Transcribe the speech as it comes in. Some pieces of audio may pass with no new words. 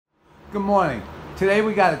Good morning. Today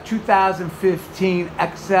we got a 2015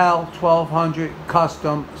 XL 1200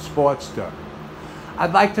 Custom Sportster.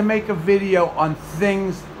 I'd like to make a video on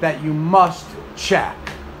things that you must check.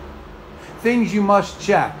 Things you must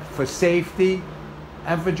check for safety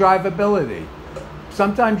and for drivability.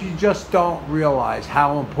 Sometimes you just don't realize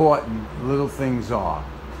how important little things are,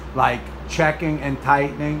 like checking and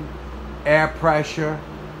tightening, air pressure,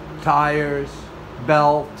 tires,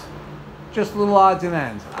 belt, just little odds and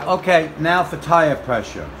ends. Okay, now for tire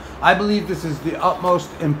pressure. I believe this is the utmost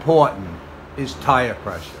important, is tire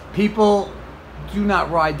pressure. People do not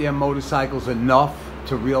ride their motorcycles enough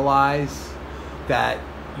to realize that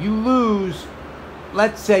you lose,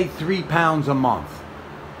 let's say, 3 pounds a month.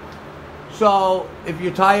 So if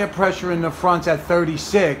your tire pressure in the front's at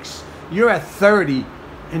 36, you're at 30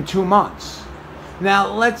 in 2 months. Now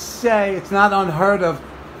let's say it's not unheard of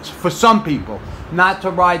for some people not to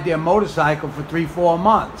ride their motorcycle for 3-4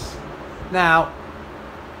 months. Now,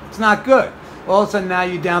 it's not good. All of a sudden now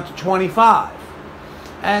you're down to 25.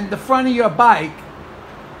 And the front of your bike,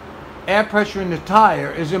 air pressure in the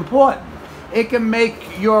tire is important. It can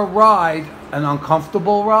make your ride an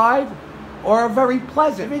uncomfortable ride or a very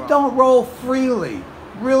pleasant. If it don't roll freely,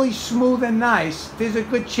 really smooth and nice, there's a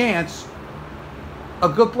good chance, a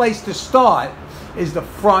good place to start is the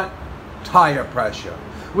front tire pressure.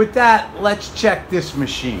 With that, let's check this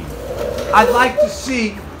machine. I'd like to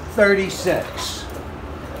see 36.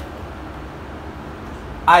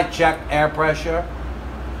 I check air pressure.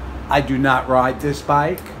 I do not ride this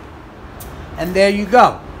bike. And there you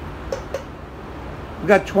go. We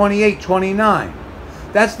got 28, 29.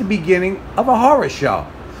 That's the beginning of a horror show.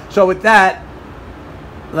 So with that,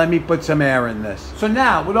 let me put some air in this. So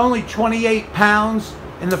now, with only 28 pounds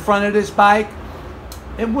in the front of this bike,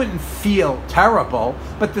 it wouldn't feel terrible,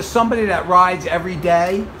 but to somebody that rides every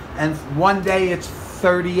day, and one day it's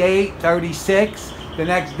 38, 36, the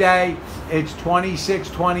next day it's 26,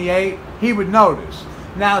 28, he would notice.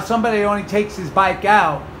 Now, somebody that only takes his bike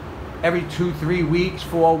out every 2-3 weeks,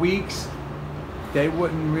 4 weeks, they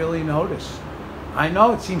wouldn't really notice. I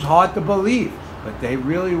know it seems hard to believe, but they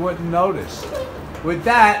really wouldn't notice. With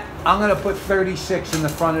that, I'm gonna put 36 in the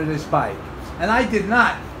front of this bike. And I did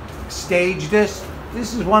not stage this.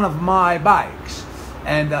 This is one of my bikes,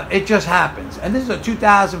 and it just happens. And this is a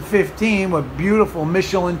 2015 with beautiful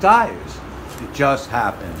Michelin tires. It just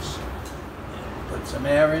happens. Put some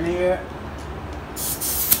air in here.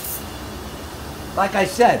 Like I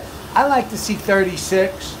said, I like to see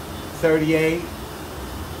 36, 38.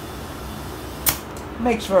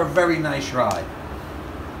 Makes for a very nice ride.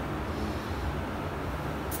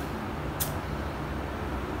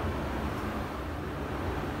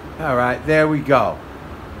 All right, there we go.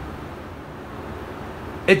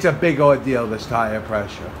 It's a big ordeal, this tire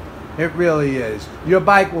pressure. It really is. Your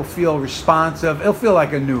bike will feel responsive. It'll feel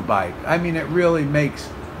like a new bike. I mean, it really makes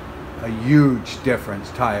a huge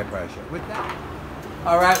difference, tire pressure. With that.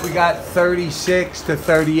 All right, we got 36 to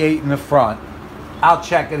 38 in the front. I'll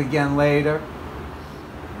check it again later.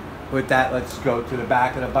 With that, let's go to the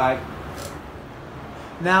back of the bike.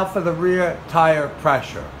 Now for the rear tire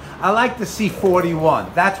pressure. I like to see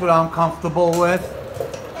 41. That's what I'm comfortable with.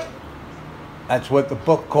 That's what the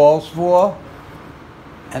book calls for.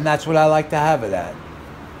 And that's what I like to have it at.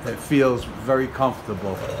 It feels very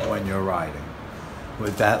comfortable when you're riding.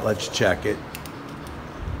 With that, let's check it.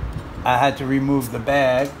 I had to remove the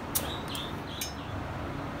bag.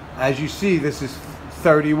 As you see, this is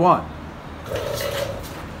 31.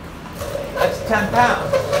 That's 10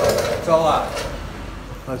 pounds. It's a lot.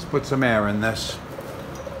 Let's put some air in this.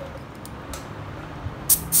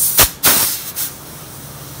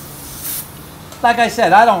 Like I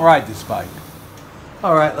said, I don't ride this bike.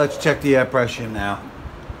 All right, let's check the air pressure now.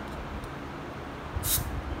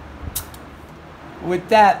 With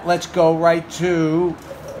that, let's go right to...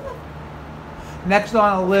 Next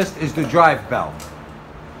on the list is the drive belt.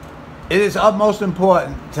 It is utmost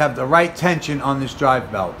important to have the right tension on this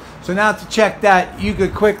drive belt. So now to check that, you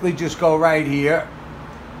could quickly just go right here.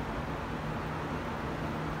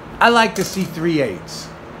 I like to see 3/8.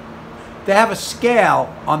 They have a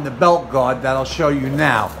scale on the belt guard that I'll show you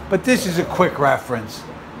now, but this is a quick reference.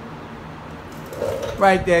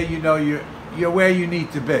 Right there, you know you're where you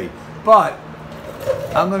need to be. But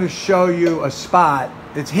I'm going to show you a spot.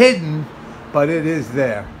 It's hidden, but it is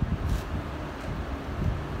there.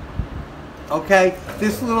 Okay,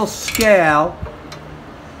 this little scale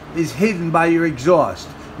is hidden by your exhaust.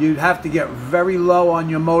 You'd have to get very low on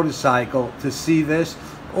your motorcycle to see this,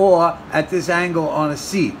 or at this angle on a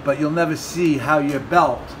seat, but you'll never see how your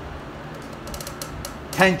belt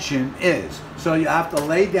tension is. So you have to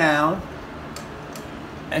lay down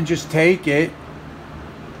and just take it,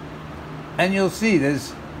 and you'll see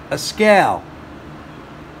there's a scale.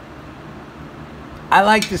 I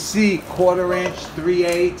like to see 1/4 inch,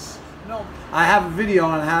 3/8. No, I have a video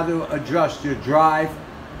on how to adjust your drive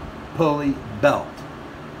pulley belt.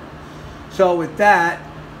 So with that,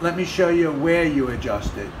 let me show you where you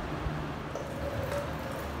adjust it.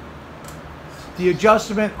 The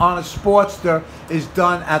adjustment on a Sportster is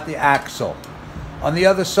done at the axle. On the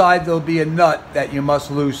other side, there'll be a nut that you must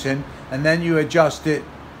loosen, and then you adjust it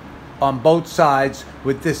on both sides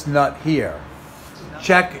with this nut here.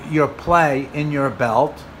 Check your play in your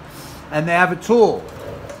belt, and they have a tool.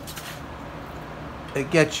 It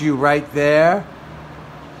gets you right there,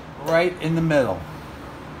 right in the middle.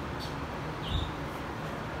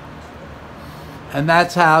 And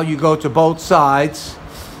that's how you go to both sides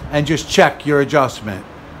and just check your adjustment.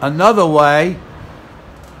 Another way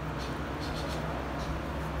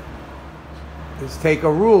is take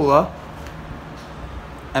a ruler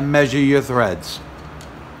and measure your threads.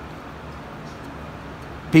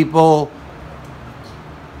 People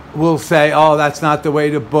will say, oh, that's not the way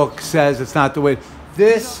the book says, it's not the way.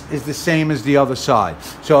 This is the same as the other side.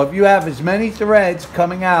 So if you have as many threads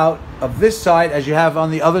coming out of this side as you have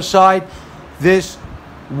on the other side, this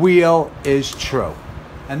wheel is true.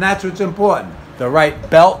 And that's what's important. The right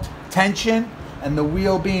belt tension and the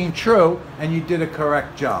wheel being true, and you did a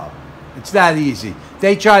correct job. It's that easy.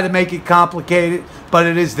 They try to make it complicated, but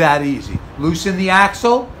it is that easy. Loosen the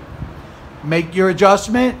axle, make your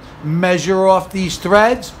adjustment, measure off these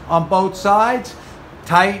threads on both sides,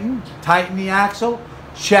 tighten the axle,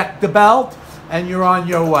 check the belt, and you're on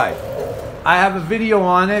your way. I have a video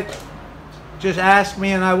on it. Just ask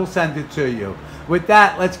me and I will send it to you. With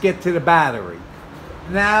that, let's get to the battery.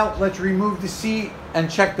 Now, let's remove the seat and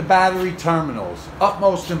check the battery terminals.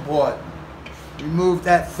 Utmost important. Remove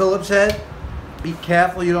that Phillips head. Be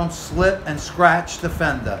careful you don't slip and scratch the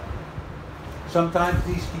fender. Sometimes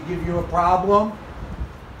these can give you a problem.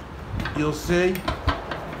 You'll see.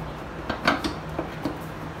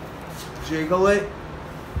 Jiggle it.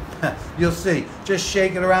 You'll see. Just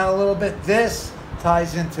shake it around a little bit. This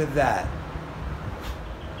ties into that.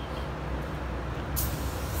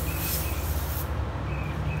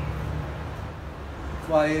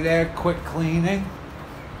 While you're there, quick cleaning.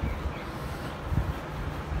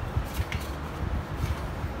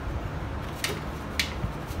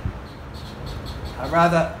 I'd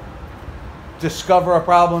rather discover a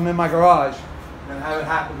problem in my garage than have it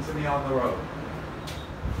happen to me on the road.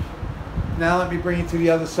 Now let me bring it to the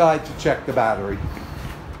other side to check the battery.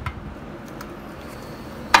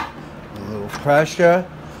 A little pressure,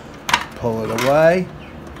 pull it away,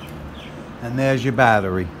 and there's your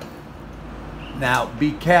battery. Now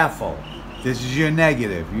be careful. This is your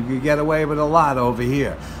negative. You can get away with a lot over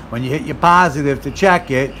here. When you hit your positive to check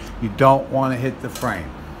it, you don't want to hit the frame.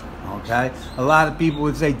 Okay? A lot of people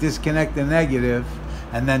would say disconnect the negative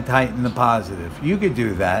and then tighten the positive. You could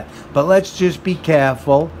do that, but let's just be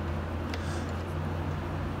careful.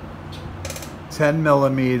 10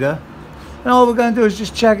 millimeter. And all we're going to do is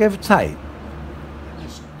just check if it's tight.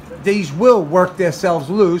 These will work themselves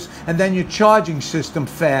loose, and then your charging system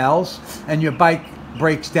fails and your bike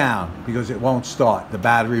breaks down because it won't start. The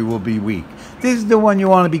battery will be weak. This is the one you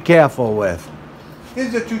want to be careful with.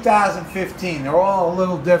 This is a 2015. They're all a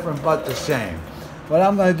little different but the same. What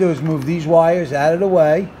I'm going to do is move these wires out of the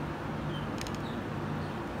way.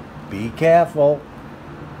 Be careful.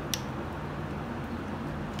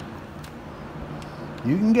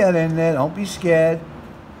 You can get in there. Don't be scared.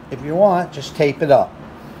 If you want, just tape it up.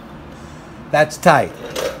 That's tight.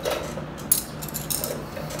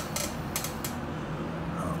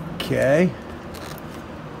 Okay.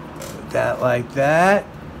 Put that like that.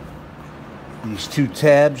 These two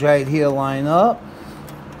tabs right here line up.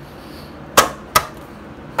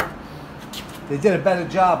 They did a better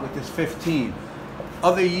job with this 15.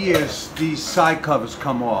 Other years, these side covers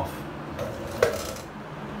come off.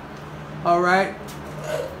 All right.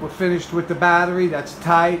 We're finished with the battery. That's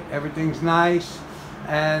tight. Everything's nice.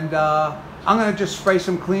 And I'm going to just spray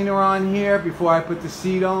some cleaner on here before I put the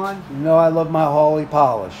seat on. You know I love my Harley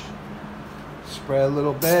polish. Spray a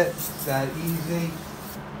little bit. It's that easy.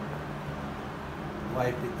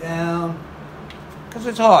 Wipe it down. Because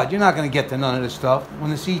it's hard. You're not going to get to none of this stuff. When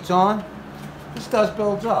the seat's on, this dust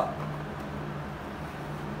builds up.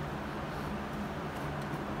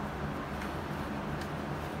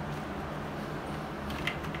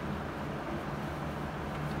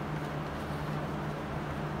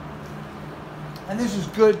 And this is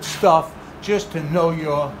good stuff just to know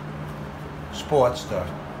your Sportster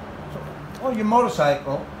or your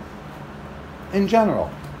motorcycle in general.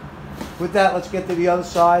 With that, let's get to the other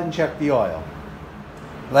side and check the oil.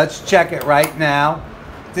 Let's check it right now.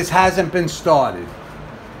 This hasn't been started,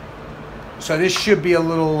 so this should be a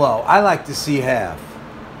little low. I like to see half.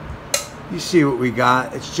 You see what we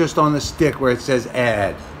got? It's just on the stick where it says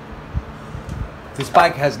add. This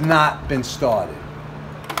bike has not been started.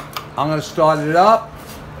 I'm going to start it up,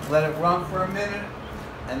 let it run for a minute,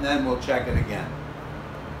 and then we'll check it again.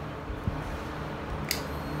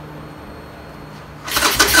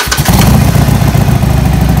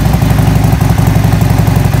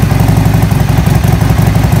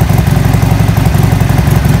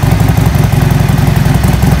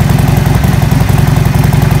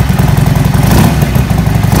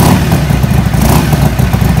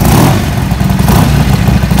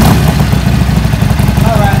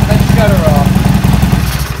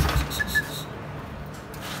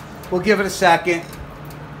 We'll give it a second.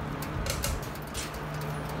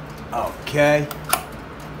 Okay.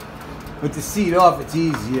 With the seat off, it's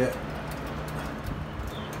easier.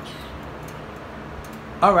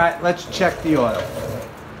 All right, let's check the oil.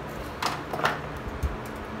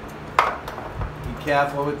 Be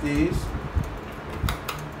careful with these.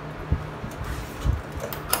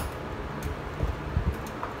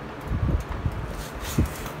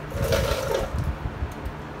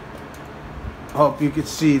 Hope you could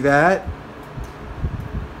see that.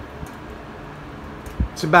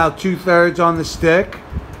 It's about 2/3 on the stick.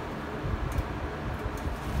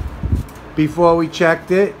 Before we checked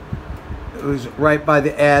it, it was right by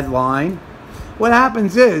the add line. What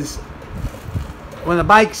happens is, when the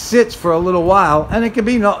bike sits for a little while, and it could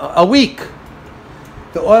be a week,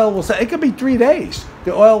 the oil will settle. It could be 3 days.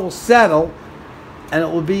 The oil will settle, and it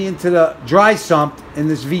will be into the dry sump in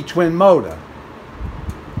this V-twin motor.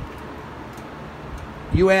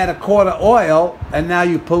 You add a quart of oil, and now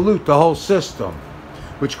you pollute the whole system,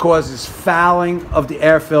 which causes fouling of the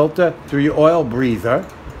air filter through your oil breather,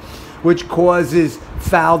 which causes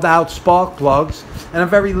fouled out spark plugs, and a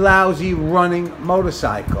very lousy running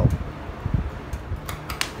motorcycle.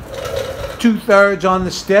 2/3 on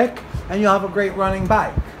the stick, and you'll have a great running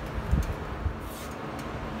bike.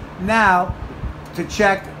 Now, to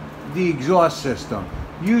check the exhaust system.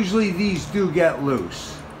 Usually these do get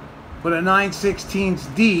loose. With a 9/16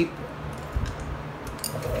 deep,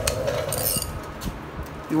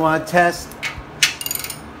 you want to test.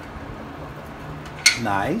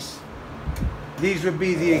 Nice. These would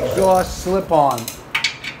be the exhaust slip-on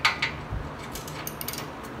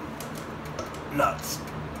nuts.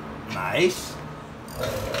 Nice.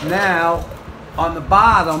 Now, on the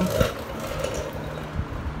bottom,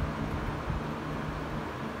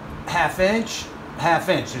 1/2 inch, 1/2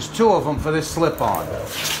 inch. There's 2 of them for this slip-on.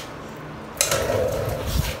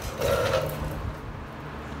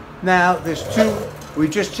 Now, there's 2, we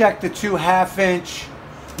just checked the 2 1/2 inch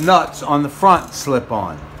nuts on the front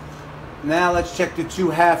slip-on. Now let's check the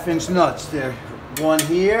 2 1/2 inch nuts. There's one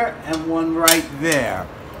here and one right there.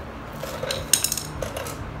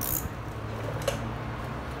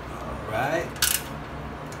 All right.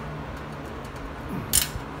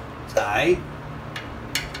 Tight.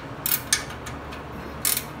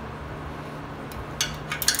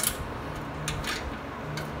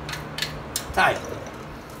 Tight.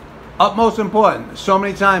 Utmost important. So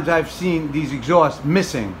many times I've seen these exhausts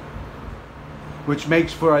missing, which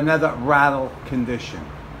makes for another rattle condition.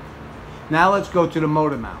 Now let's go to the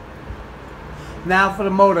motor mount. Now for the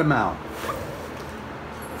motor mount.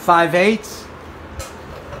 5/8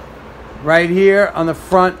 right here on the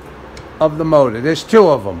front of the motor. There's 2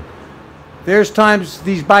 of them. There's times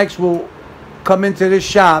these bikes will come into this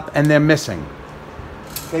shop and they're missing.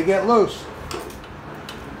 They get loose.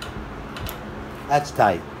 That's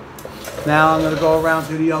tight. Now I'm going to go around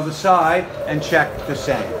to the other side and check the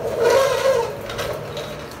same.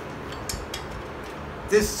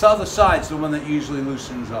 This other side's the one that usually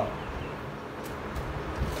loosens up.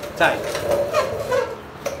 Tight.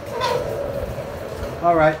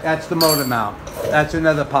 All right, that's the motor mount. That's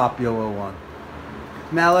another popular one.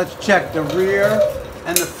 Now let's check the rear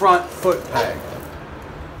and the front foot peg.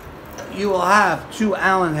 You will have 2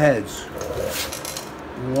 Allen heads.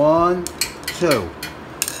 1, 2.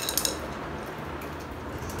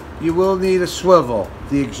 You will need a swivel.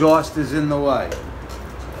 The exhaust is in the way.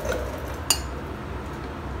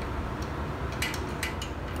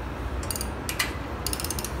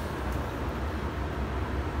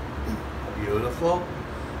 Beautiful.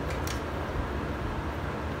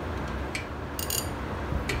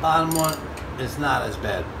 The bottom one is not as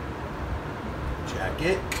bad. Check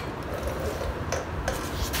it.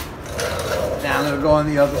 Now I'm going to go on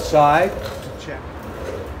the other side to check.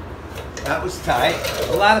 That was tight.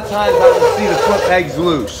 A lot of times I will see the foot pegs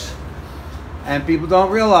loose. And people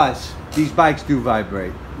don't realize these bikes do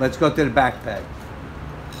vibrate. Let's go to the back peg.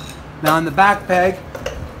 Now on the back peg,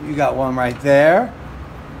 you got one right there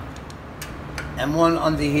and one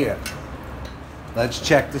under here. Let's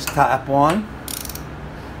check this top one.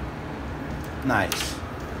 Nice.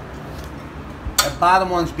 The bottom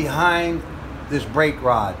one's behind this brake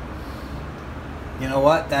rod. You know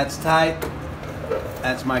what? That's tight.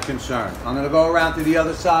 That's my concern. I'm going to go around to the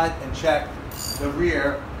other side and check the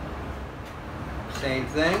rear. Same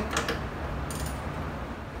thing.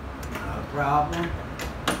 Not a problem.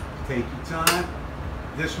 Take your time.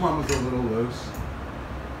 This one was a little loose.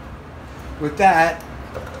 With that,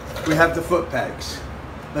 we have the foot pegs.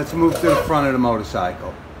 Let's move to the front of the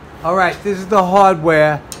motorcycle. All right, this is the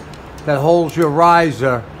hardware that holds your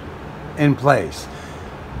riser in place.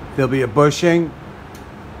 There'll be a bushing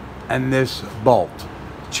and this bolt.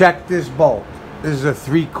 Check this bolt. This is a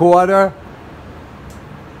 3/4.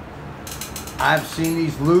 I've seen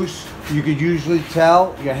these loose. You could usually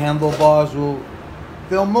tell your handlebars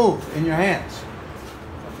they'll move in your hands.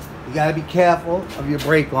 You gotta be careful of your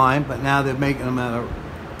brake line, but now they're making them out of,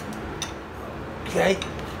 okay.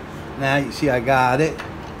 Now you see I got it.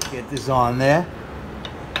 Get this on there.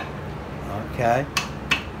 Okay.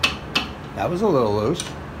 That was a little loose.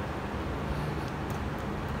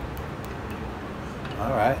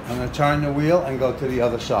 All right, I'm gonna turn the wheel and go to the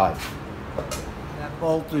other side. That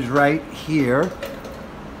bolt is right here.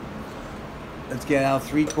 Let's get our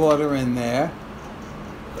 3/4 in there.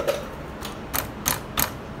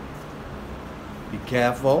 Be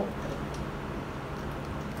careful.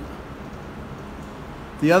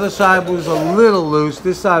 The other side was a little loose.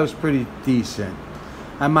 This side was pretty decent.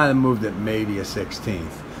 I might have moved it maybe a 1/16.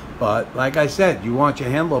 But like I said, you want your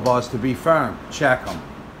handlebars to be firm. Check them.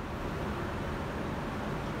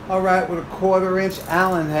 All right, with a 1/4 inch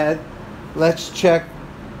Allen head, let's check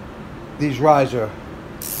these riser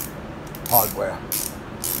hardware.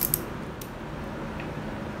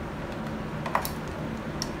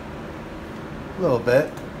 A little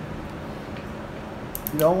bit.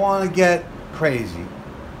 You don't want to get crazy.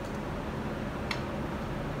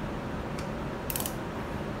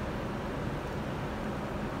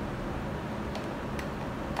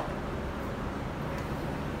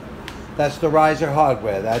 That's the riser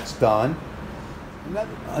hardware. That's done.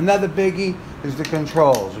 Another biggie is the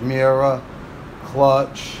controls. Mirror,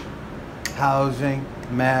 clutch, housing,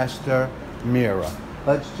 master, mirror.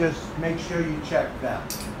 Let's just make sure you check them.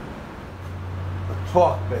 The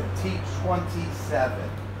Torx bit, T27.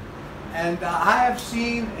 And I have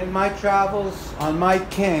seen in my travels on my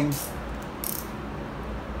King,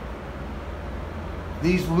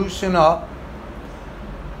 these loosen up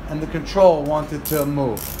and the control wanted to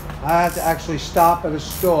move. I had to actually stop at a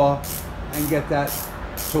store and get that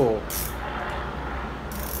tool.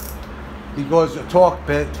 Because the Torx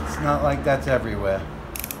bit, it's not like that's everywhere.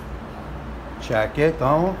 Check it,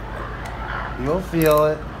 don't. You'll feel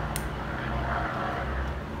it.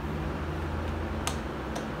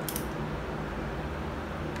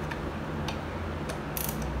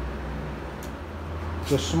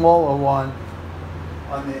 The smaller one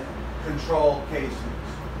on the control casings.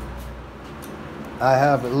 I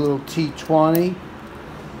have a little T20.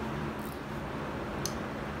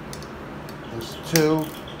 There's two.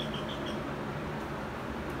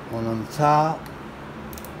 One on the top.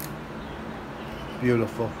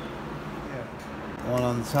 Beautiful. One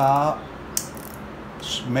on the top.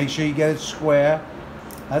 Make sure you get it square.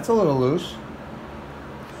 That's a little loose.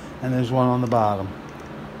 And there's one on the bottom.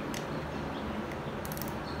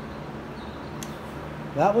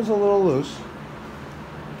 That was a little loose.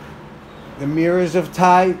 The mirrors are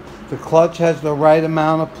tight. The clutch has the right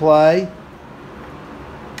amount of play.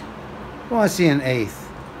 I want to see an 1/8.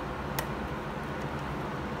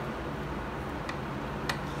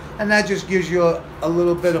 And that just gives you a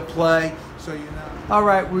little bit of play, so you know. All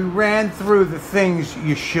right, we ran through the things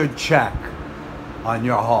you should check on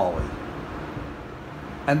your Harley.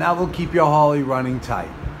 And that will keep your Harley running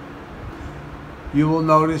tight. You will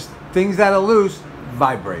notice things that are loose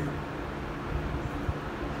vibrate.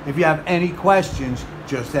 If you have any questions,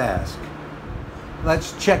 just ask.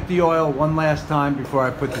 Let's check the oil one last time before I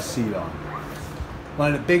put the seat on.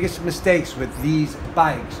 One of the biggest mistakes with these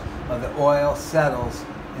bikes are the oil settles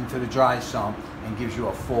into the dry sump and gives you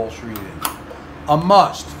a false reading. A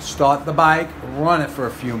must, start the bike, run it for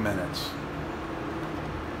a few minutes.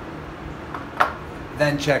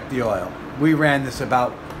 Then check the oil. We ran this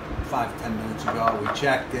about 5-10 minutes ago. We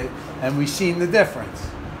checked it and we seen the difference.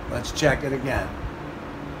 Let's check it again.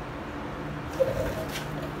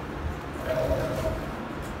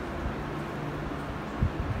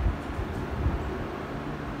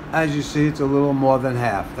 As you see, it's a little more than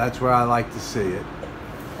half. That's where I like to see it.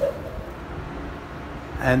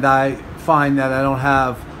 And I find that I don't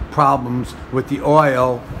have problems with the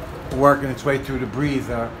oil working its way through the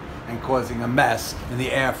breather and causing a mess in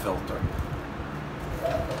the air filter.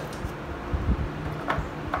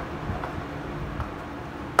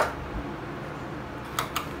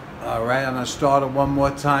 All right, I'm gonna start it one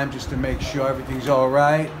more time just to make sure everything's all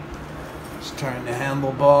right. Let's turn the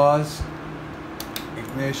handlebars,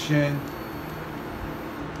 ignition,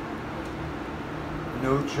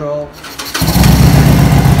 neutral.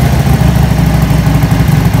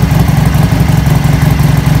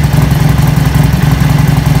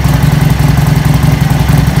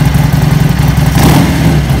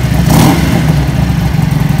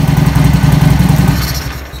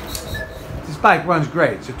 This bike runs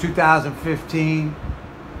great. It's a 2015.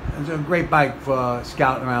 It's a great bike for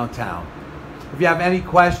scouting around town. If you have any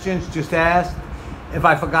questions, just ask. If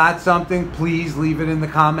I forgot something, please leave it in the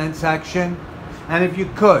comment section. And if you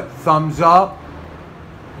could, thumbs up,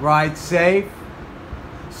 ride safe,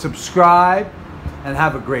 subscribe, and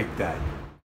have a great day.